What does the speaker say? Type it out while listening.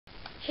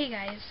Hey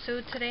guys,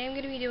 so today I'm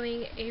going to be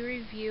doing a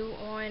review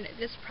on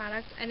this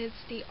product, and it's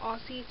the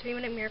Aussie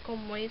 3-Minute Miracle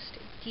Moist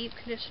Deep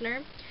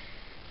Conditioner,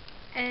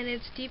 and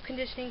it's deep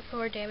conditioning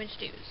for damaged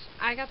dews.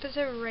 I got this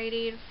at Rite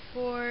Aid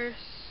for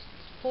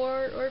 $4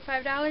 or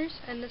 $5,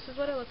 and this is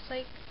what it looks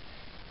like.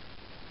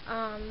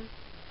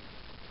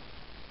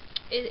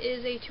 It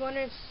is a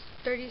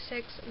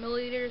 236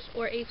 milliliters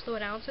or 8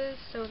 fluid ounces,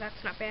 so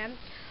that's not bad.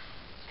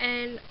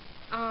 And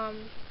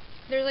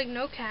there's like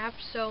no cap,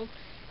 so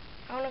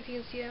I don't know if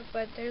you can see it,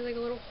 but there's like a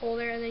little hole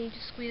there, and then you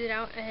just squeeze it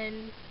out,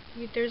 and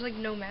there's like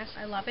no mess.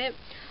 I love it.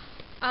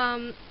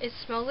 It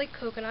smells like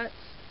coconuts.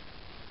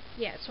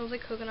 Yeah, it smells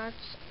like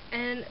coconuts,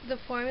 and the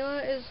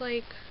formula is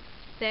like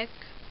thick,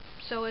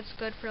 so it's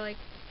good for like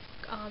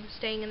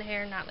staying in the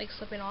hair, not like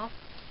slipping off.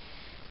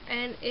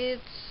 And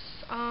it's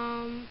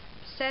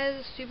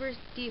says super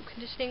deep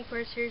conditioning for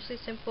a seriously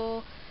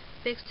simple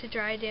fix to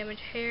dry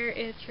damaged hair.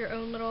 It's your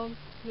own little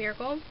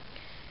miracle.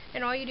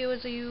 And all you do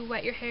is you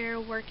wet your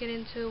hair, work it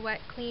into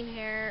wet, clean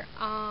hair,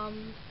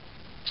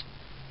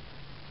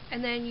 and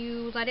then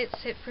you let it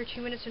sit for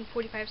 2 minutes and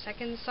 45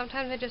 seconds.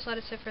 Sometimes I just let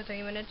it sit for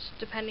 3 minutes,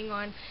 depending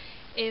on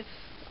if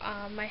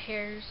my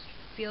hair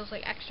feels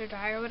like extra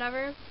dry or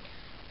whatever.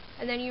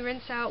 And then you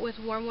rinse out with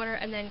warm water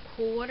and then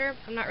cool water.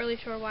 I'm not really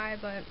sure why,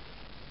 but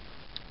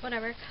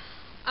whatever.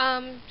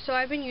 So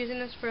I've been using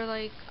this for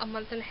like a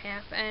month and a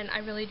half, and I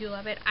really do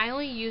love it. I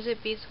only use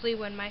it basically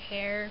when my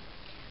hair,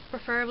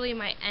 preferably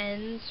my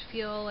ends,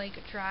 feel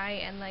like dry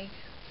and like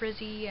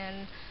frizzy,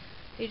 and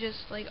they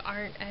just like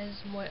aren't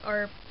as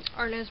moisturized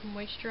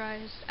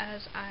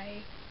as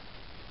I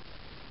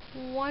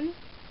want.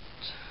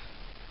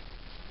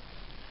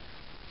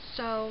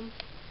 So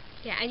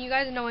yeah, and you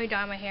guys know I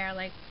dye my hair,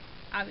 like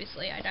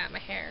obviously I dye my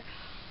hair.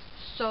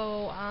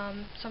 So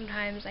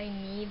sometimes I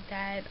need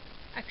that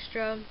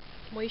extra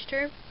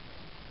moisture,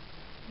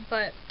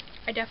 but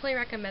I definitely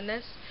recommend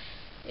this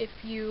if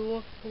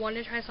you want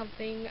to try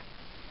something.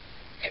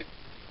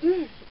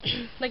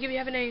 Like if you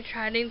haven't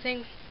tried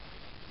anything,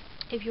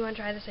 if you want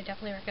to try this, I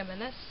definitely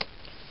recommend this.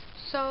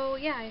 So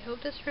yeah, I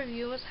hope this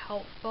review was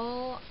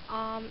helpful.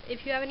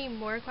 If you have any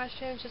more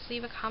questions, just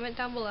leave a comment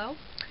down below.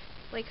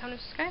 Like,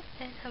 comment, subscribe,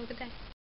 and have a good day.